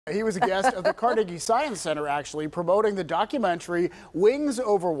He was a guest of the Carnegie Science Center, actually, promoting the documentary Wings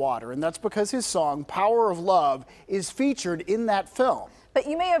Over Water, and that's because his song, Power of Love, is featured in that film. But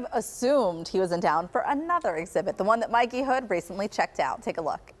you may have assumed he was in town for another exhibit, the one that Mikey Hood recently checked out. Take a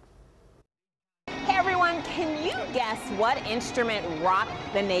look. Hey everyone, can you guess what instrument rocked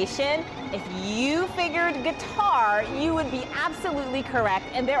the nation? If you figured guitar, you would be absolutely correct.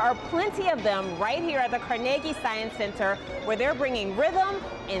 And there are plenty of them right here at the Carnegie Science Center where they're bringing rhythm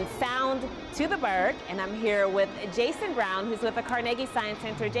and sound to the Burgh. And I'm here with Jason Brown, who's with the Carnegie Science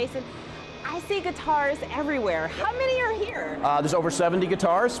Center. Jason, I see guitars everywhere. How many are here? There's over 70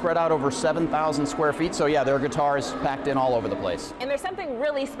 guitars spread out over 7,000 square feet. So yeah, there are guitars packed in all over the place. And there's something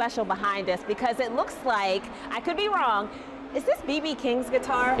really special behind us because it looks like, I could be wrong, is this B.B. King's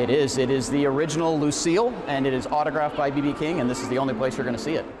guitar? It is. It is the original Lucille, and it is autographed by B.B. King, and this is the only place you're going to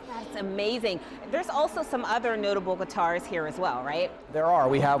see it. That's amazing. There's also some other notable guitars here as well, right? There are.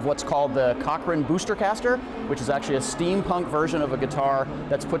 We have what's called the Cochrane Boostercaster, which is actually a steampunk version of a guitar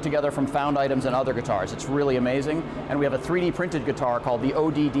that's put together from found items and other guitars. It's really amazing. And we have a 3D printed guitar called the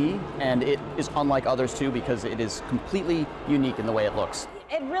ODD, and it is unlike others too because it is completely unique in the way it looks.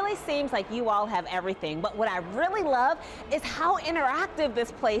 It really seems like you all have everything, but what I really love is how interactive this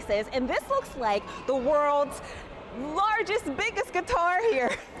place is, and this looks like the world's largest, biggest guitar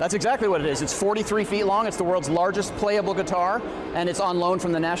here. That's exactly what it is. It's 43 feet long. It's the world's largest playable guitar, and it's on loan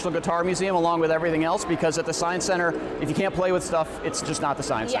from the National Guitar Museum along with everything else because at the Science Center, if you can't play with stuff, it's just not the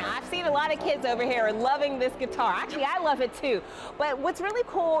Science Center. Yeah, I've seen a lot of kids over here loving this guitar. Actually, I love it too. But what's really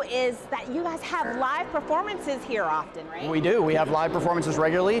cool is that you guys have live performances here often, right? We do. We have live performances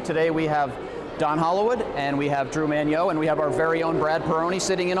regularly. Today we have Don Hollywood, and we have Drew Magneau, and we have our very own Brad Peroni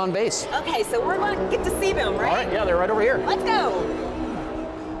sitting in on bass. Okay, so we're going to get to see them, right? All right, yeah, they're right over here. Let's go.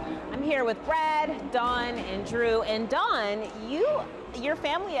 I'm here with Brad, Don, and Drew. And Don, your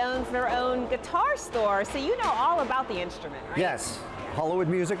family owns their own guitar store, so you know all about the instrument, right? Yes. Hollywood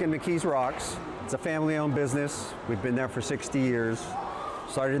Music and McKees Rocks. It's a family-owned business. We've been there for 60 years.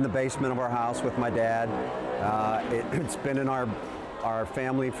 Started in the basement of our house with my dad. It's been in our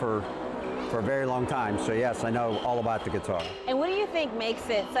family for a very long time, so yes, I know all about the guitar. And what do you think makes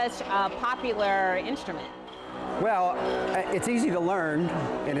it such a popular instrument? Well, it's easy to learn,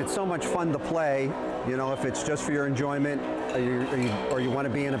 and it's so much fun to play. You know, if it's just for your enjoyment, or you want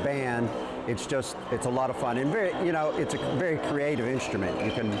to be in a band, it's a lot of fun. And it's a very creative instrument.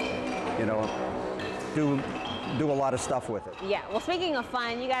 You can, do a lot of stuff with it. Yeah. Well, speaking of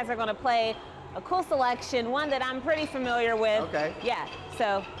fun, you guys are going to play a cool selection, one that I'm pretty familiar with. Okay. Yeah,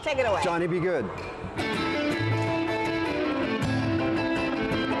 so take it away. Johnny, be good.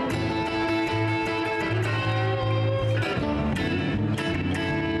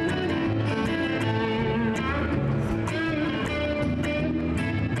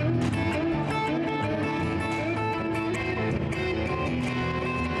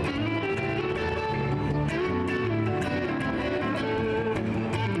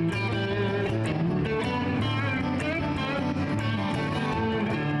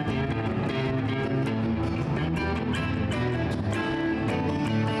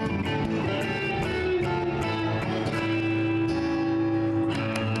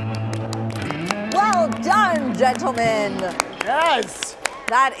 Well done, gentlemen. Yes.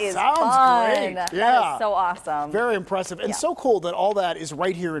 That is Sounds fun. great. Yeah. That is so awesome. Very impressive. And so cool that all that is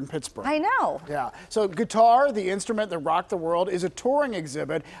right here in Pittsburgh. I know. Yeah. So guitar, the instrument that rocked the world, is a touring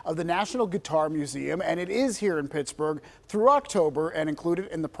exhibit of the National Guitar Museum, and it is here in Pittsburgh through October and included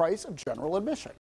in the price of general admission.